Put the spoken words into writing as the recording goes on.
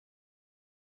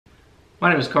My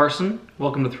name is Carson.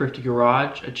 Welcome to Thrifty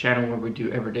Garage, a channel where we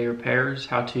do everyday repairs,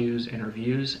 how-tos, and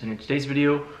reviews. And in today's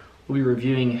video, we'll be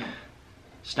reviewing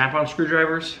snap-on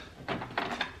screwdrivers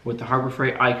with the Harbor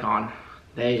Freight Icon.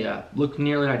 They look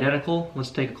nearly identical. Let's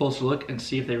take a closer look and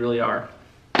see if they really are.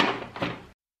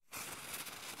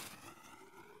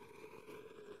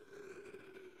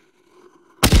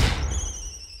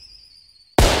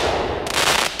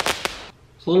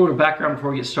 So a little bit of background before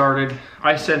we get started.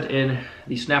 I sent in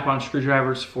the snap-on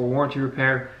screwdrivers for warranty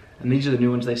repair, and these are the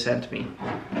new ones they sent me.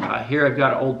 Here I've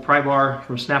got an old pry bar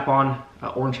from Snap-on,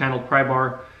 orange-handled pry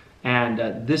bar,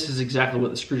 and this is exactly what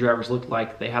the screwdrivers look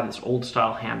like. They have this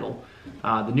old-style handle.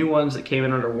 The new ones that came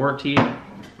in under warranty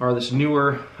are this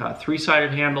newer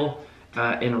three-sided handle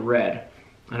in red,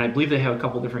 and I believe they have a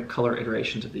couple different color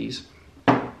iterations of these.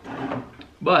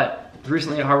 But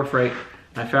recently at Harbor Freight,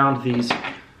 I found these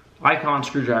Icon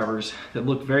screwdrivers that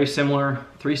look very similar,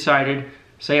 three-sided,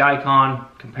 say Icon,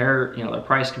 compare, their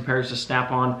price compares to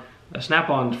Snap-on. A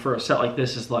Snap-on for a set like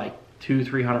this is like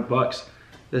 $200-300 bucks.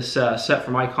 This set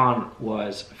from Icon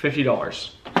was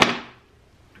 $50.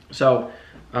 So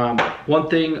one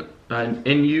thing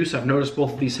in use I've noticed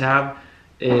both of these have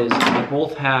is they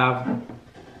both have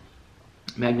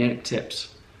magnetic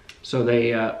tips. So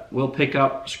they will pick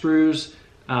up screws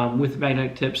with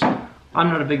magnetic tips. I'm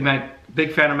not a big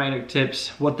fan of magnetic tips.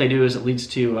 What they do is it leads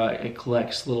to, it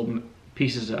collects little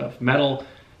pieces of metal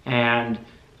and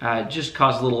just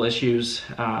causes little issues.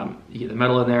 You get the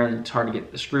metal in there and it's hard to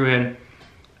get the screw in.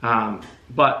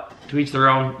 But to each their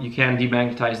own, you can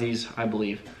demagnetize these, I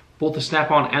believe. Both the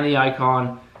Snap-on and the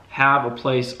Icon have a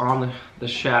place on the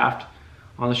shaft,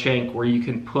 on the shank, where you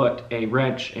can put a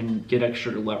wrench and get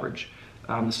extra leverage.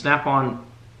 The Snap-on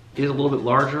is a little bit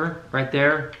larger right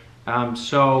there,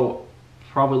 so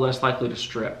probably less likely to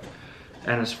strip.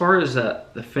 And as far as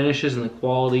the finishes and the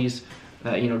qualities,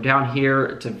 down here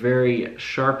it's a very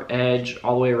sharp edge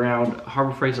all the way around.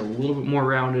 Harbor Freight's a little bit more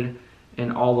rounded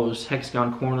in all those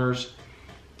hexagon corners.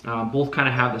 Both kind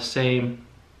of have the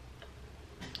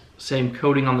same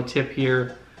coating on the tip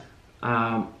here.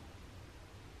 But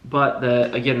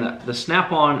the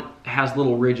Snap-on has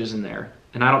little ridges in there.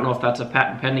 And I don't know if that's a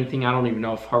patent pending thing. I don't even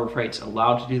know if Harbor Freight's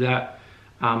allowed to do that.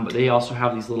 But they also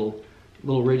have these little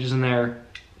ridges in there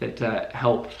that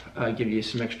help give you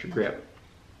some extra grip.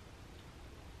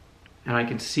 And I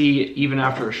can see even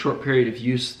after a short period of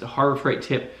use, the Harbor Freight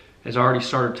tip has already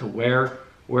started to wear,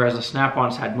 whereas the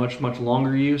Snap-on's had much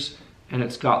longer use and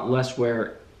it's got less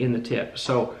wear in the tip.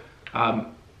 So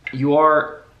you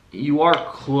are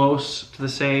close to the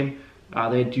same.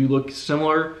 They do look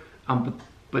similar,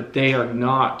 but they are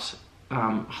not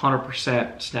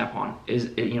 100% Snap-on.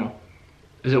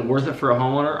 Is it worth it for a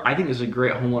homeowner? I think this is a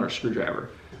great homeowner screwdriver.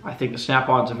 I think the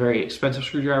Snap-on's a very expensive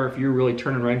screwdriver. If you're really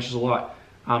turning wrenches a lot,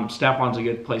 Snap-on's a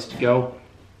good place to go.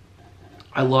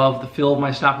 I love the feel of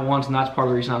my Snap-on ones, and that's part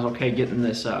of the reason I was okay getting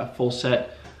this full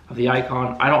set of the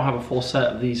Icon. I don't have a full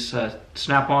set of these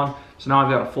Snap-on, so now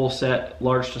I've got a full set,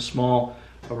 large to small,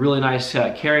 a really nice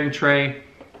carrying tray,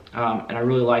 and I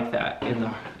really like that in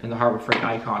the Harbor Freight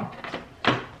Icon.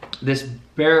 This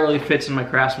barely fits in my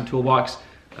Craftsman toolbox.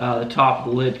 The top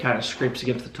of the lid kind of scrapes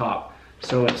against the top,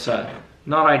 so it's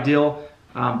not ideal,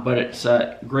 but it's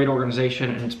a great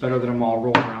organization, and it's better than them all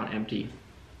rolling around empty.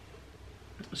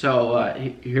 So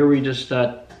here we just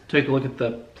take a look at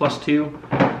the +2.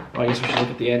 Well, I guess we should look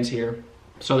at the ends here.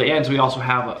 So the ends, we also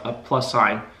have a plus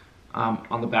sign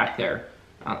on the back there.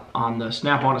 On the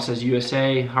Snap-on it says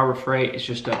USA. Harbor Freight, it's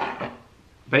just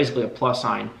basically a plus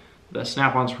sign. The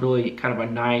Snap-on's really kind of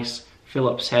a nice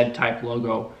Phillips head type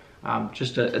logo.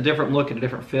 Just a different look and a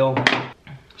different feel.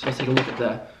 So let's take a look at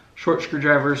the short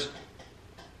screwdrivers.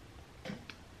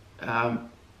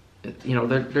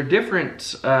 They're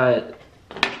different.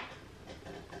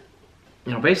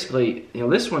 Basically,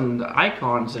 this one, the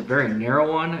Icon, is a very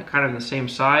narrow one, kind of the same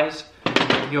size.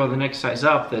 If you go the next size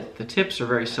up, the tips are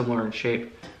very similar in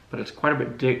shape, but it's quite a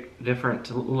bit different,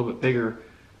 a little bit bigger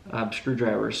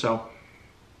screwdriver. So.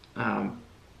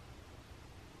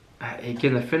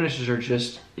 Again, the finishes are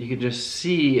you can just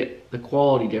see the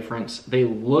quality difference. They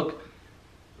look,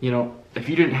 if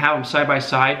you didn't have them side by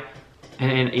side,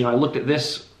 and I looked at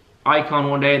this Icon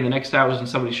one day and the next day I was in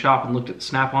somebody's shop and looked at the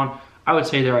Snap-on, I would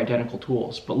say they're identical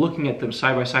tools. But looking at them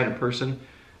side by side in person,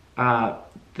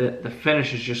 the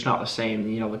finish is just not the same.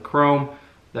 The chrome,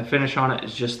 the finish on it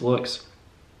just looks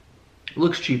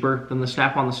cheaper than the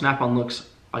Snap-on. The Snap-on looks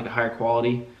like a higher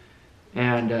quality,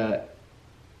 and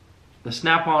the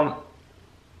Snap-on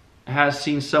has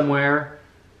seen somewhere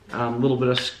a little bit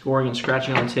of scoring and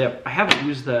scratching on the tip. I haven't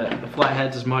used the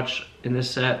flatheads as much in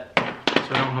this set, so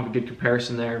I don't have a good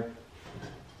comparison there.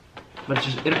 But it's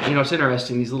just, you know, it's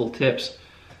interesting, these little tips,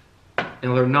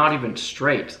 and they're not even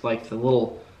straight. Like the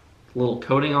little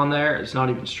coating on there is not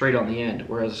even straight on the end,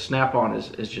 whereas a snap-on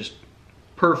is just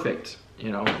perfect,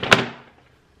 you know.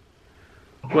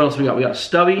 What else we got? We got a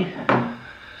stubby,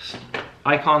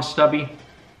 icon stubby.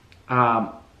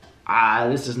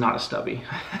 This is not a stubby.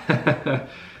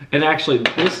 And actually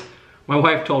this, my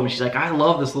wife told me, she's like, I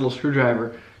love this little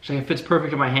screwdriver. She's like, it fits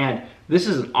perfect in my hand. This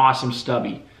is an awesome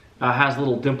stubby. Has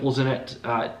little dimples in it.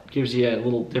 Gives you a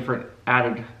little different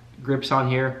added grips on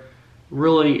here.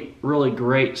 Really, really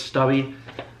great stubby.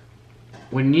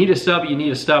 When you need a stubby, you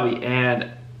need a stubby. And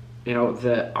you know,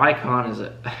 the icon is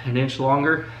an inch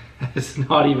longer. It's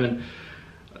not even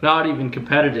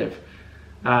competitive.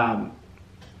 And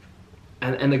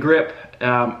the grip,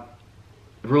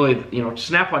 really, you know,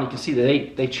 Snap-on, you can see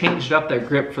that they changed up their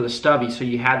grip for the stubby, so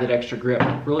you had that extra grip.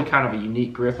 Really kind of a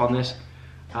unique grip on this.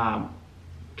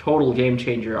 Total game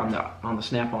changer on the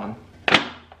Snap-on.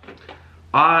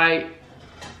 I'm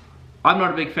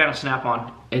not a big fan of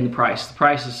Snap-on in the price. The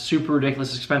price is super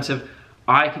ridiculous expensive.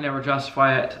 I can never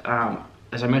justify it.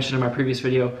 As I mentioned in my previous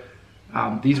video,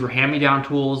 these were hand-me-down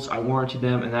tools. I warranted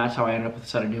them, and that's how I ended up with a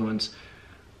set of new ones.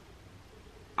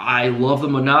 I love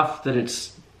them enough that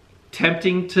it's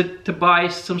tempting to buy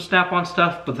some Snap-on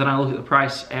stuff, but then I look at the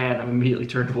price and I'm immediately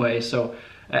turned away. So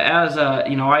as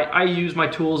you know, I use my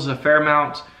tools a fair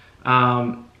amount,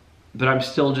 but I'm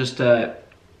still just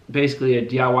basically a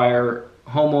DIYer,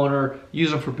 homeowner,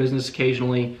 use them for business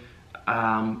occasionally.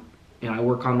 You know, I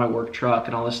work on my work truck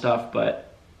and all this stuff,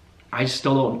 but I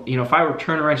still don't, you know, if I were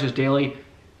turning wrenches daily,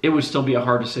 it would still be a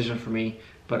hard decision for me.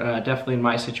 But definitely in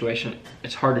my situation,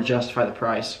 it's hard to justify the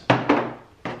price.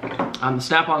 The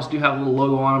Snap-ons do have a little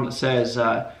logo on them that says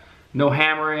no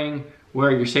hammering,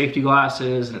 wear your safety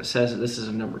glasses, and it says that this is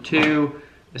a number 2.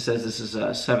 It says this is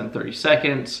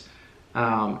 7/32.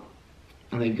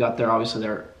 And they've got their, obviously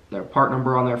their part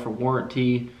number on there for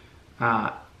warranty.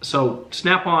 So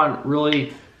Snap-on,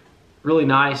 really, really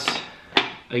nice.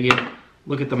 Again,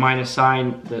 look at the minus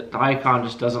sign. The icon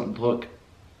just doesn't look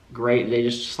great. They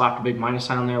just slapped a big minus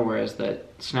sign on there, whereas the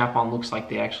Snap-on looks like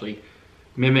they actually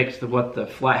mimicked what the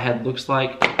flathead looks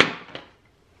like.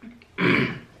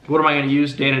 What am I going to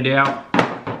use day in and day out?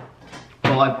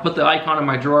 Well, I put the icon in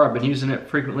my drawer. I've been using it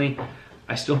frequently.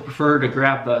 I still prefer to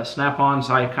grab the Snap-ons.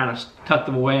 I kind of tuck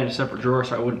them away in a separate drawer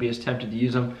so I wouldn't be as tempted to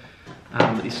use them.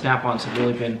 But these Snap-ons have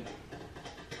really been,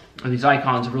 or these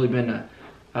icons have really been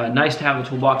nice to have in the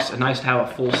toolbox, and nice to have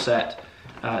a full set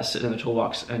sitting in the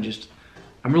toolbox. And just,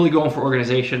 I'm really going for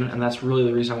organization, and that's really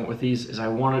the reason I went with these, is I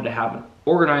wanted to have an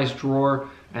organized drawer,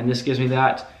 and this gives me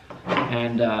that.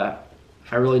 And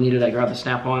if I really need it, I grab the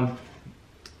Snap-on.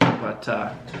 But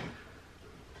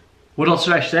what else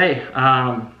should I say?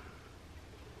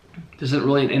 This isn't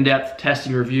really an in-depth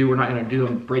testing review. We're not going to do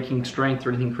a breaking strength or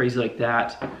anything crazy like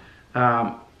that.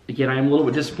 Again, I am a little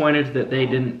bit disappointed that they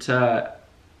didn't, well,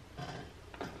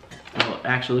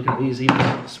 actually looking at these,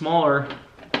 even smaller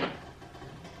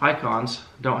icons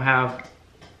don't have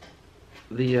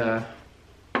the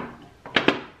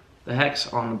hex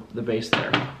on the base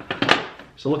there.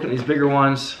 So looking at these bigger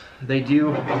ones, they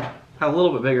do have a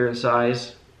little bit bigger in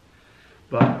size,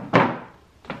 but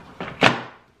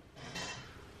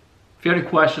if you have any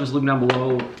questions, leave them down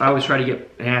below. I always try to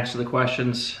get an answer to the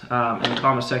questions in the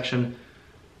comment section.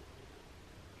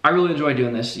 I really enjoy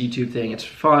doing this YouTube thing. It's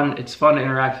fun. It's fun to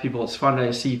interact with people. It's fun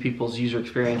to see people's user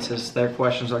experiences, their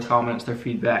questions, their comments, their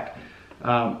feedback.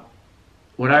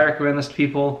 Would I recommend this to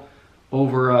people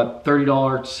over a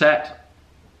 $30 set,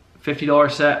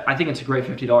 $50 set? I think it's a great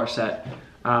 $50 set.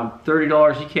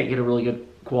 $30, you can't get a really good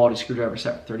quality screwdriver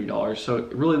set for $30. So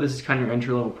really, this is kind of your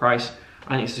entry-level price.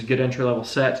 I think this is a good entry-level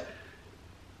set.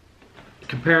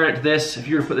 Compare it to this, if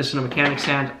you were to put this in a mechanic's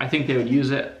hand, I think they would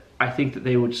use it. I think that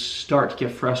they would start to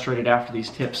get frustrated after these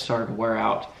tips started to wear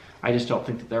out. I just don't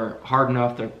think that they're hard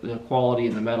enough. The quality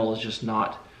in the metal is just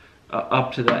not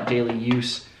up to that daily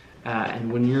use.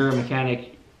 And when you're a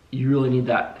mechanic, you really need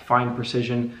that fine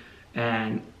precision.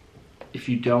 And if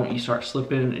you don't, you start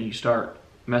slipping and you start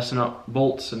messing up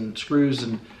bolts and screws,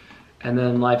 and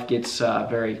then life gets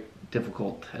very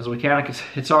difficult. As a mechanic,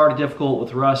 it's already difficult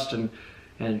with rust and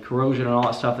corrosion and all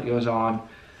that stuff that goes on.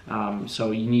 So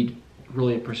you need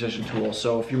really a precision tool.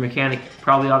 So if you're a mechanic,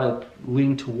 probably ought to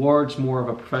lean towards more of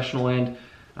a professional end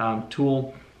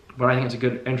tool, but I think it's a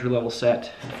good entry-level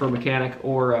set for a mechanic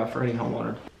or for any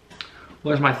homeowner.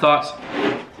 Well, there's my thoughts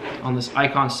on this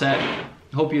icon set.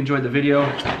 I hope you enjoyed the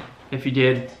video. If you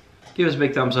did, give us a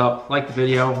big thumbs up, like the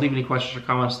video, leave any questions or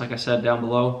comments, like I said, down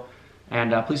below,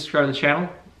 and please subscribe to the channel,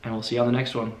 and we'll see you on the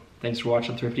next one. Thanks for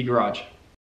watching Thrifty Garage.